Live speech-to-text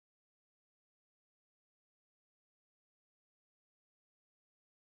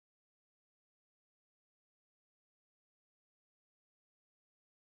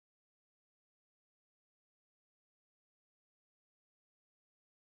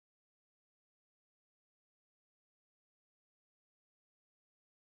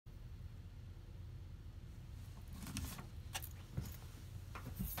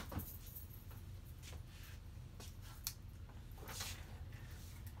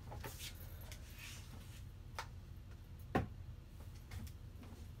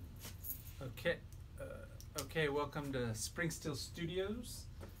Okay, welcome to Springstill Studios.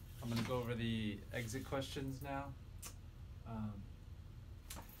 I'm going to go over the exit questions now.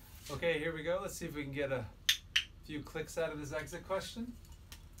 Okay, here we go. Let's see if we can get a few clicks out of this exit question.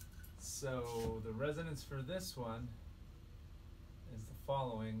 So the resonance for this one is the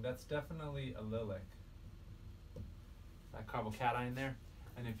following. That's definitely allylic. That carbocation there.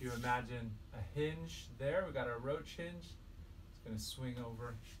 And if you imagine a hinge there, we got our roach hinge. It's going to swing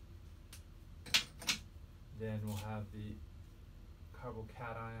over. Then we'll have the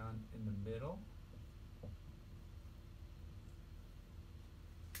carbocation in the middle.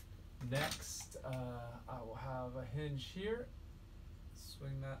 Next, I will have a hinge here.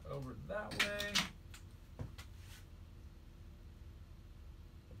 Swing that over that way.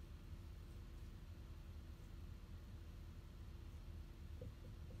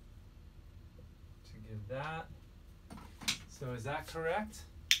 To give that. So is that correct?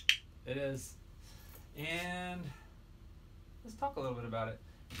 It is. And let's talk a little bit about it.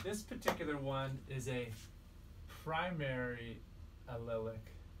 This particular one is a primary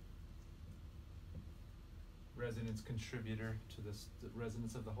allylic resonance contributor to the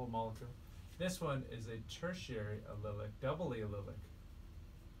resonance of the whole molecule. This one is a tertiary allylic, doubly allylic.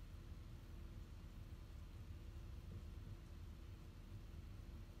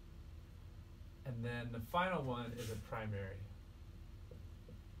 And then the final one is a primary.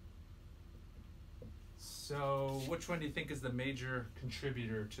 So which one do you think is the major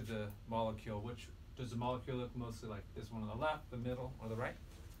contributor to the molecule? Which does the molecule look mostly like? This one on the left, the middle, or the right?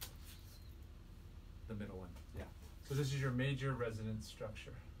 The middle one, yeah. So this is your major resonance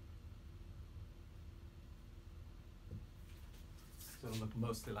structure. So it'll look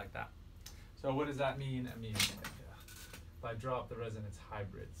mostly like that. So what does that mean? It means like if I draw up the resonance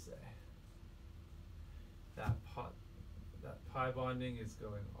hybrid, say, that pi bonding is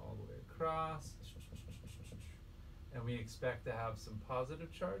going all the way across. And we expect to have some positive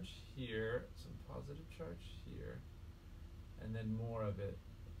charge here, some positive charge here, and then more of it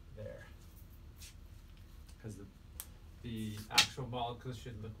there. Because the actual molecule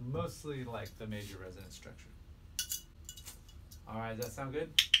should look mostly like the major resonance structure. All right, does that sound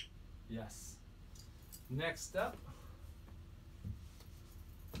good? Yes. Next up,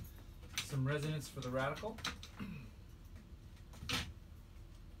 some resonance for the radical.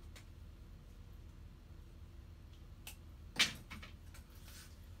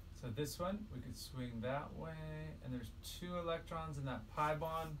 So this one, we could swing that way, and there's 2 electrons in that pi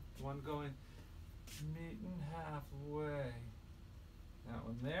bond, one going meeting halfway. That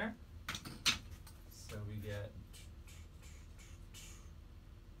one there. So we get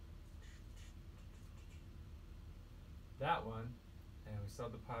that one, and we still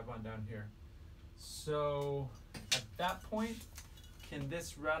have the pi bond down here. So at that point, can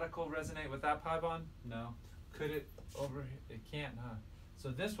this radical resonate with that pi bond? No. Could it over here? It can't, huh? So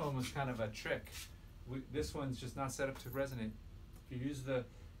this one was kind of a trick. This one's just not set up to resonate. If you use the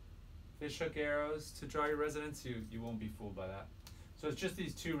fishhook arrows to draw your resonance, you won't be fooled by that. So it's just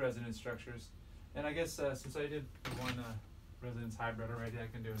these 2 resonance structures. And I guess since I did one resonance hybrid already, I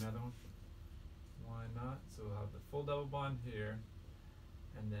can do another one. Why not? So we'll have the full double bond here.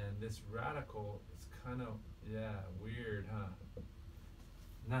 And then this radical is kind of, yeah, weird, huh?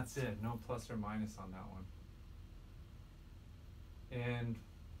 And that's it. No plus or minus on that one. And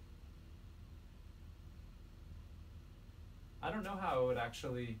I don't know how I would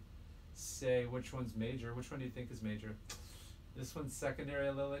actually say which one's major. Which one do you think is major? This one's secondary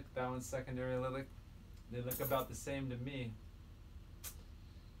allylic, that one's secondary allylic. They look about the same to me.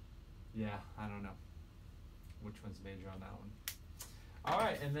 Yeah, I don't know which one's major on that one. All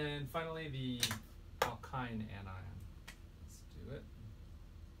right, and then finally the alkyne anion. Let's do it.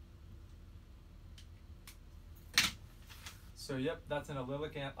 So yep, that's an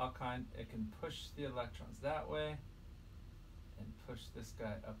allylic alkyne. It can push the electrons that way and push this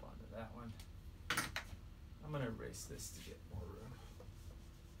guy up onto that one. I'm going to erase this to get more room.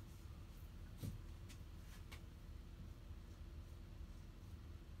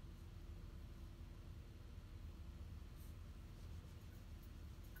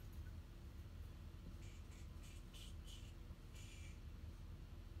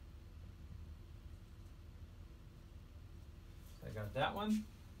 I got that one.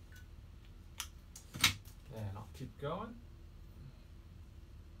 And I'll keep going.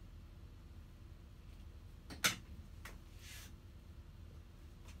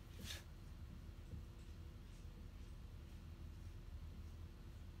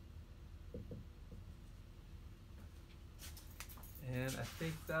 And I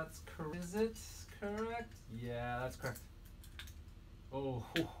think that's correct. Is it correct? Yeah, that's correct. Oh,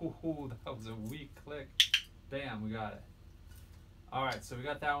 that was a weak click. Bam, we got it. All right, so we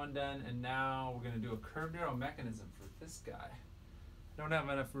got that one done, and now we're gonna do a curved arrow mechanism for this guy. I don't have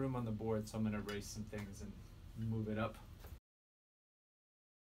enough room on the board, so I'm gonna erase some things and move it up.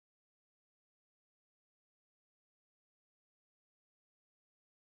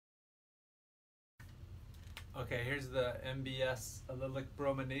 Okay, here's the MBS allylic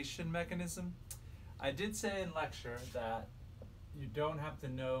bromination mechanism. I did say in lecture that you don't have to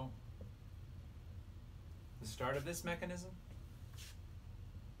know the start of this mechanism.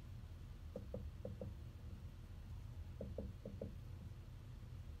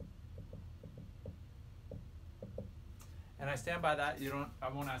 And I stand by that. I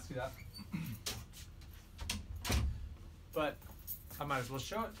won't ask you that. But I might as well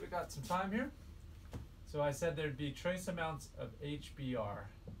show it. We got some time here. So I said there'd be trace amounts of HBr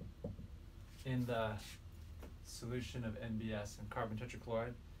in the solution of NBS and carbon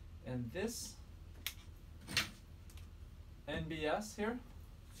tetrachloride. And this NBS here,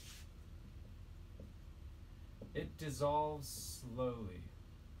 it dissolves slowly.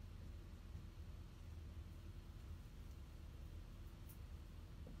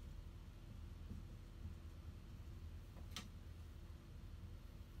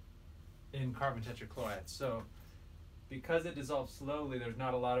 In carbon tetrachloride. So because it dissolves slowly, there's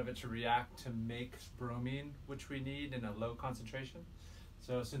not a lot of it to react to make bromine, which we need in a low concentration.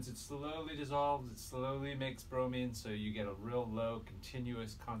 So since it slowly dissolves, it slowly makes bromine, so you get a real low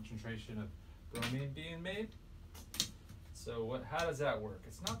continuous concentration of bromine being made. So how does that work?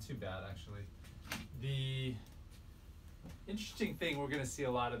 It's not too bad, actually. The interesting thing, we're going to see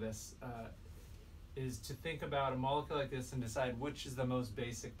a lot of this, is to think about a molecule like this and decide which is the most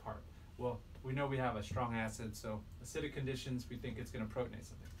basic part. Well, we know we have a strong acid, so acidic conditions, we think it's going to protonate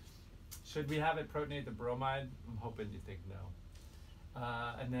something. Should we have it protonate the bromide? I'm hoping you think no.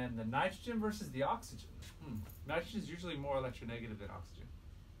 And then the nitrogen versus the oxygen. Nitrogen is usually more electronegative than oxygen.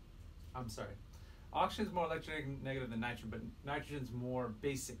 I'm sorry. Oxygen is more electronegative than nitrogen, but nitrogen's more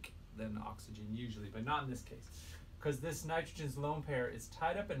basic than oxygen usually, but not in this case. Because this nitrogen's lone pair is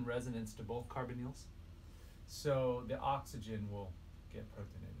tied up in resonance to both carbonyls, so the oxygen will get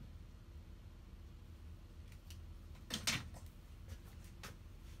protonated.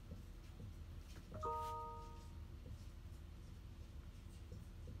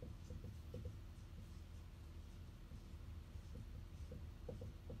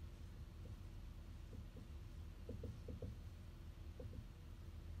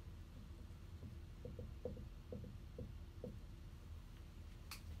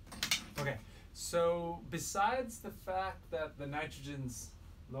 Okay, so besides the fact that the nitrogen's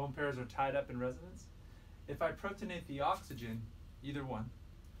lone pairs are tied up in resonance, if I protonate the oxygen, either one,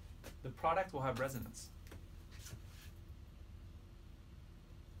 the product will have resonance.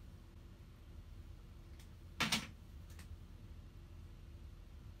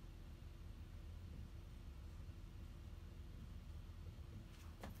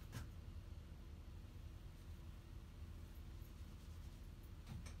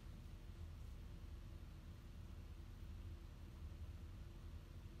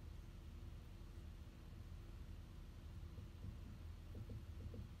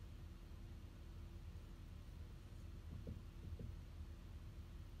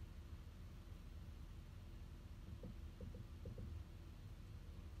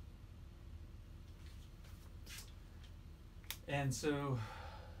 And so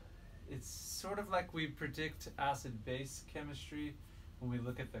it's sort of like we predict acid-base chemistry when we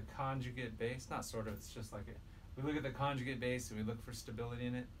look at the conjugate base. Not sort of, it's just like it. We look at the conjugate base and we look for stability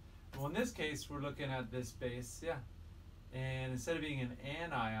in it. Well, in this case, we're looking at this base, yeah. And instead of being an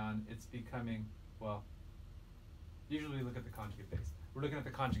anion, it's becoming, well, usually we look at the conjugate base. We're looking at the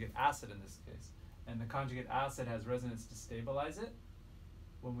conjugate acid in this case. And the conjugate acid has resonance to stabilize it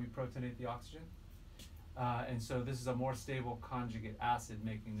when we protonate the oxygen. And so this is a more stable conjugate acid,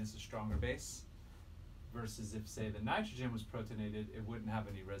 making this a stronger base, versus if, say, the nitrogen was protonated, it wouldn't have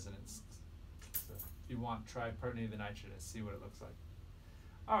any resonance. So if you want, try protonating the nitrogen and see what it looks like.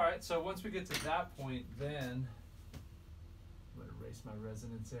 All right, so once we get to that point, then I'm going to erase my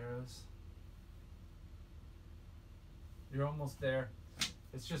resonance arrows. You're almost there.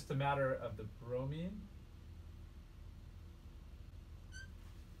 It's just a matter of the bromine.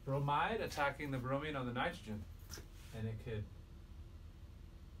 Bromide attacking the bromine on the nitrogen, and it could,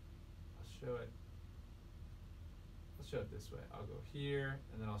 I'll show it this way. I'll go here,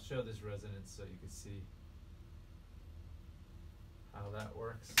 and then I'll show this resonance so you can see how that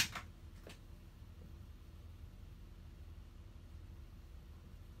works.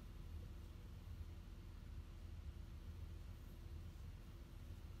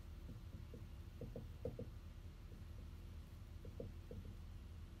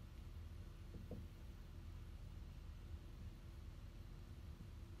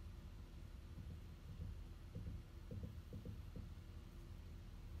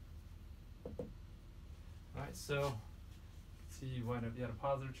 Alright, so see you had a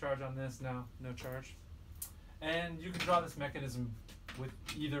positive charge on this, now no charge. And you can draw this mechanism with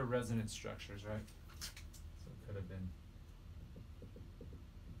either resonance structures, right? So it could have been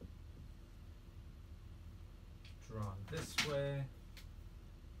drawn this way.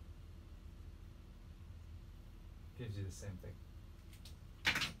 Gives you the same thing.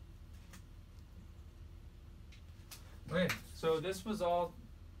 Okay, so this was all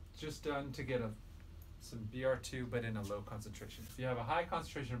just done to get some Br2 but in a low concentration. If you have a high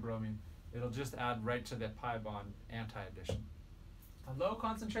concentration of bromine, it'll just add right to the pi bond anti-addition. A low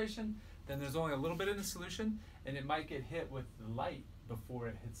concentration, then there's only a little bit in the solution, and it might get hit with the light before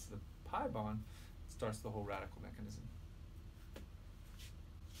it hits the pi bond. It starts the whole radical mechanism.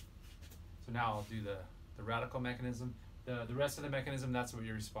 So now I'll do the radical mechanism. The rest of the mechanism, that's what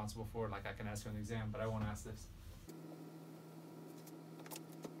you're responsible for. Like I can ask you on the exam, but I won't ask this.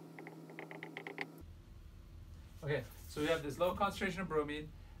 Okay, so we have this low concentration of bromine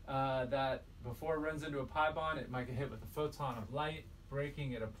that before it runs into a pi bond, it might get hit with a photon of light,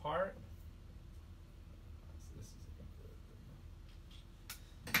 breaking it apart. So this is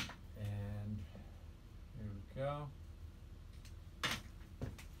and here we go.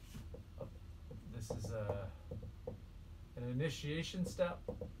 This is an initiation step.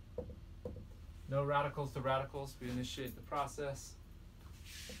 No radicals to radicals. We initiate the process.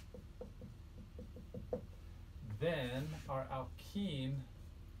 Then our alkene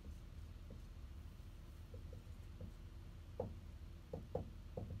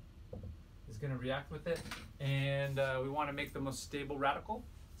is going to react with it, and we want to make the most stable radical.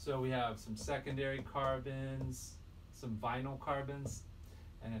 So we have some secondary carbons, some vinyl carbons,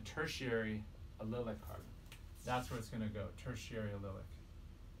 and a tertiary allylic carbon. That's where it's going to go, tertiary allylic.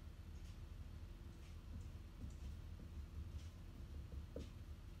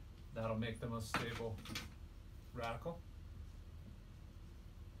 That'll make the most stable radical.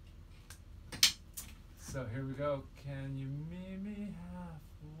 So here we go. Can you meet me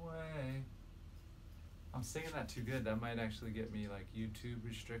halfway? I'm singing that too good. That might actually get me like YouTube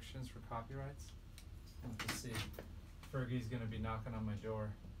restrictions for copyrights. Let's see. Fergie's gonna be knocking on my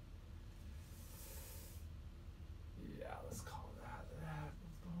door. Yeah, let's call that that.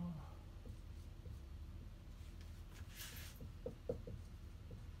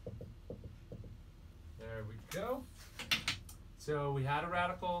 There we go. So we had a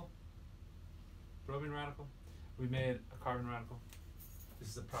radical, bromine radical. We made a carbon radical. This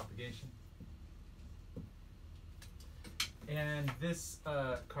is a propagation. And this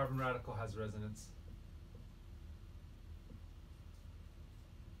carbon radical has resonance.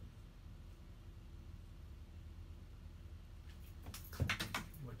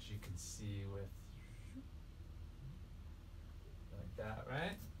 Which you can see with like that,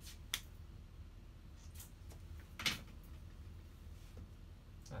 right?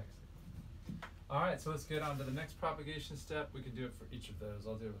 All right, so let's get on to the next propagation step. We can do it for each of those.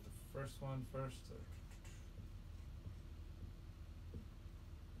 I'll do it with the first one first.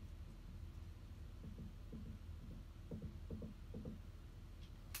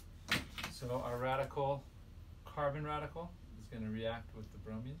 So our radical, carbon radical, is going to react with the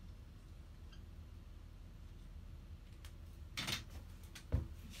bromine.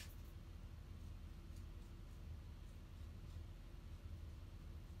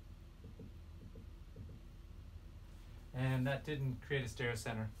 And that didn't create a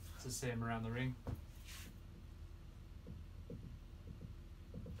stereocenter. It's the same around the ring.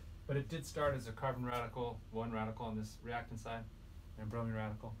 But it did start as a carbon radical, one radical on this reactant side, and bromine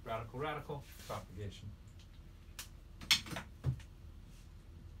radical, radical, radical, propagation.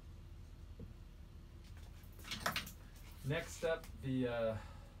 Next up, the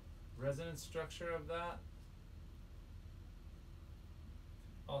resonance structure of that.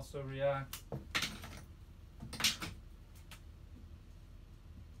 Also react.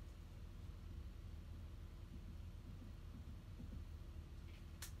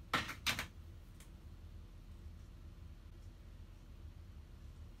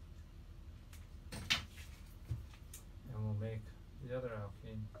 Make the other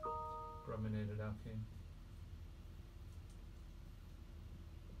alkene, brominated alkene.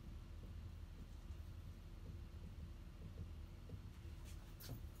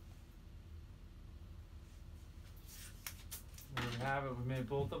 There we have it, we made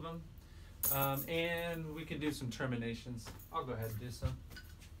both of them. And we can do some terminations. I'll go ahead and do some.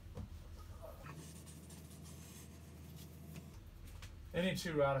 Any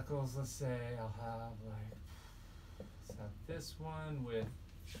two radicals, let's say I'll have like, have this one with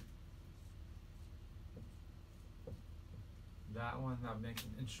that one, that makes an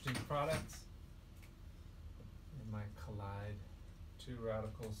interesting product. might collide two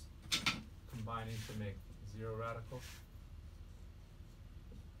radicals combining to make 0 radicals.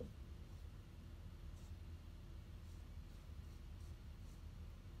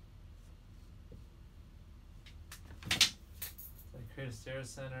 Did I create a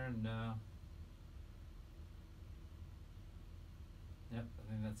stereocenter? No. Yep,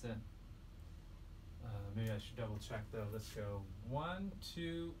 I think that's it. Maybe I should double check though. Let's go 1,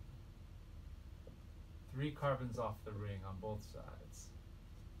 2, 3 carbons off the ring on both sides.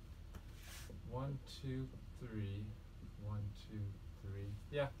 1, 2, 3, 1, 2, 3.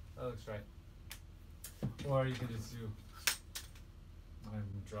 Yeah, that looks right. Or you can just do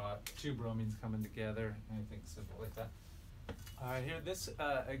draw 2 bromines coming together, anything simple like that. Alright, here this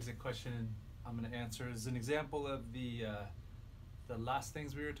exit question I'm going to answer is an example of the last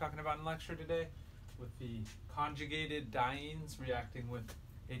things we were talking about in lecture today, with the conjugated dienes reacting with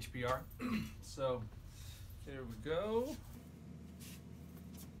HBr. So there we go.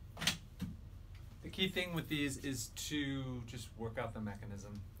 The key thing with these is to just work out the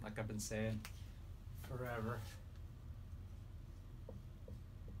mechanism, like I've been saying forever.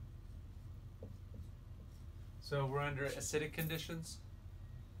 So we're under acidic conditions,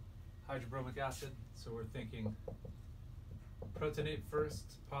 hydrobromic acid, so we're thinking protonate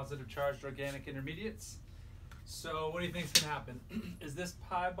first, positive charged organic intermediates. So what do you think is going to happen? Is this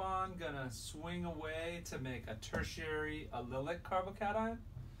pi bond going to swing away to make a tertiary allylic carbocation?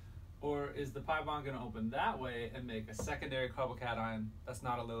 Or is the pi bond going to open that way and make a secondary carbocation that's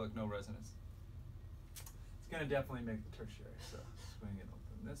not allylic, no resonance? It's going to definitely make the tertiary, so swing it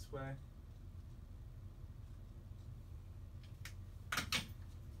open this way.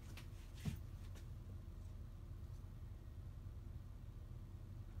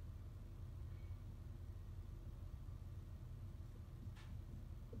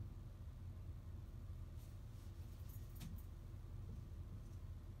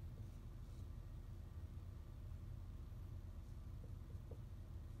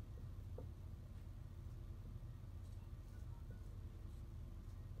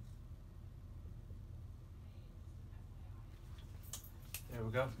 There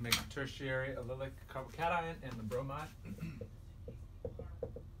we go, make a tertiary allylic carbocation and the bromide.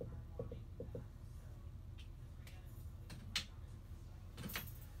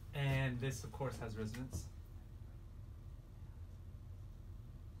 And this, of course, has resonance.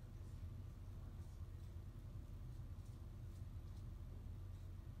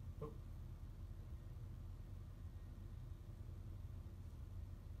 Oh.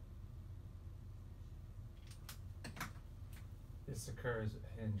 This occurs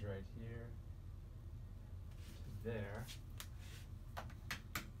hinge right here to there.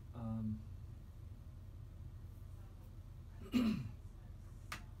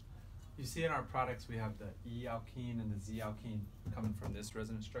 You see in our products we have the E alkene and the Z alkene coming from this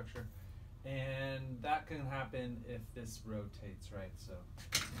resonance structure, and that can happen if this rotates, right? So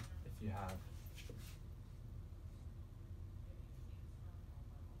if you have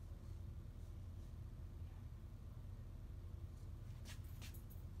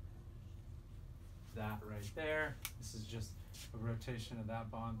that right there, this is just a rotation of that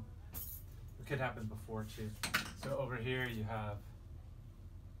bond. It could happen before too. So over here you have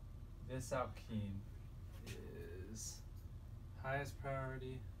this alkene is highest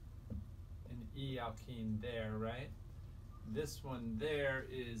priority, and E alkene there, right? This one there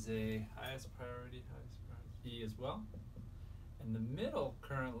is a highest priority E as well. And the middle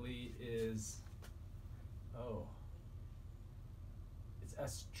currently is, oh, it's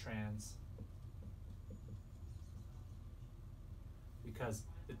S trans, because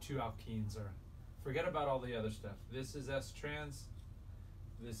the 2 alkenes are, forget about all the other stuff. This is S trans,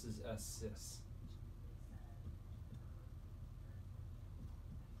 this is S cis.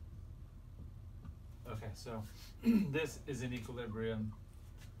 Okay, so this is in equilibrium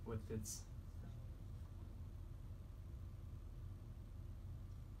with its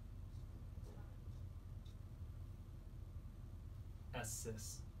S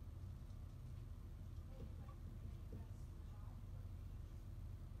cis.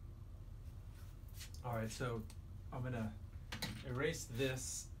 All right, so I'm gonna erase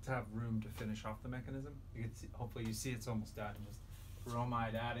this to have room to finish off the mechanism. You can see, hopefully you see it's almost done. Just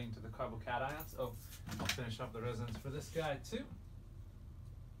bromide adding to the carbocations. Oh, I'll finish up the resonance for this guy too.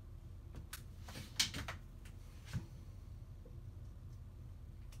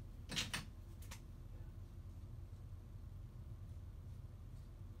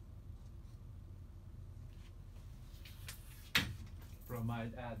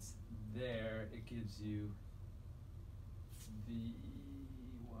 Bromide adds there, it gives you the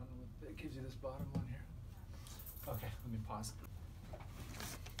one with, it gives you this bottom one here. Okay, let me pause.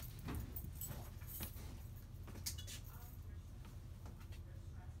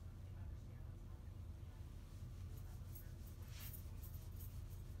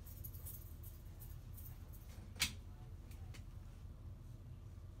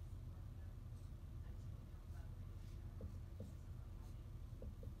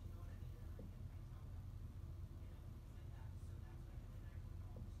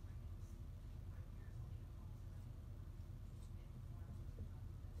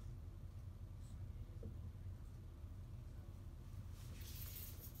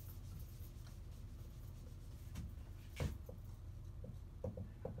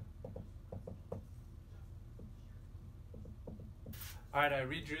 All right, I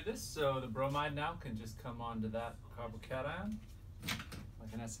redrew this, so the bromide now can just come onto that carbocation,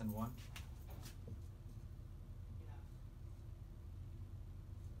 like an SN1.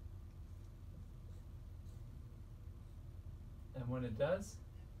 And when it does,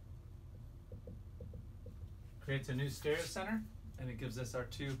 creates a new stereocenter, and it gives us our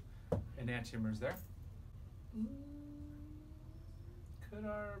two enantiomers there. Could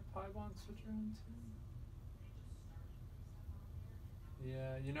our pi bond switch around too?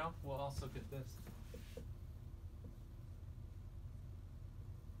 Yeah, you know, we'll also get this.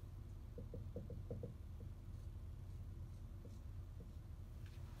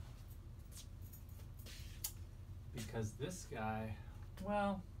 Because this guy,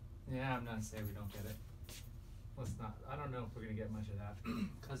 well, yeah, I'm not gonna say we don't get it. Let's not, I don't know if we're gonna get much of that.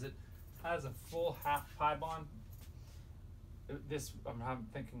 Because it has a full half pi bond. This, I'm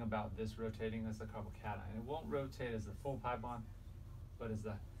thinking about this rotating as the carbocation. It won't rotate as the full pi bond, but as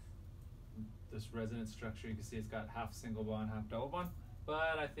this resonance structure. You can see it's got half single bond, half double bond.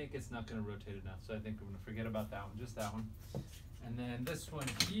 But I think it's not gonna rotate enough, so I think we're gonna forget about that one, just that one. And then this one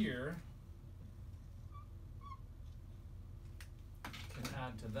here can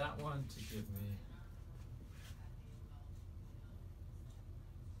add to that one to give me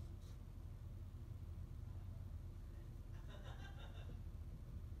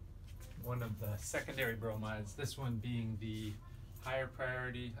one of the secondary bromides, this one being the higher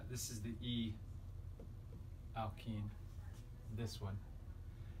priority. This is the E alkene, this one.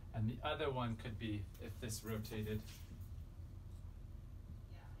 And the other one could be, if this rotated,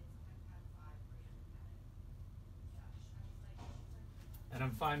 and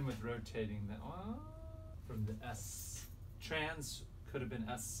I'm fine with rotating that from the S trans, could have been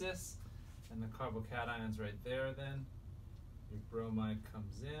S cis, and the carbocation's right there then. Your bromide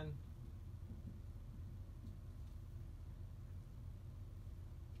comes in.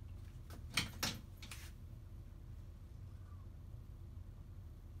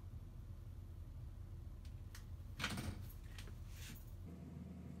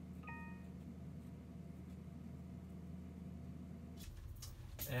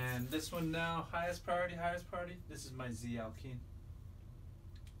 And this one now, highest priority, this is my Z alkene.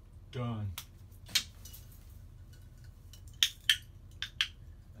 Done.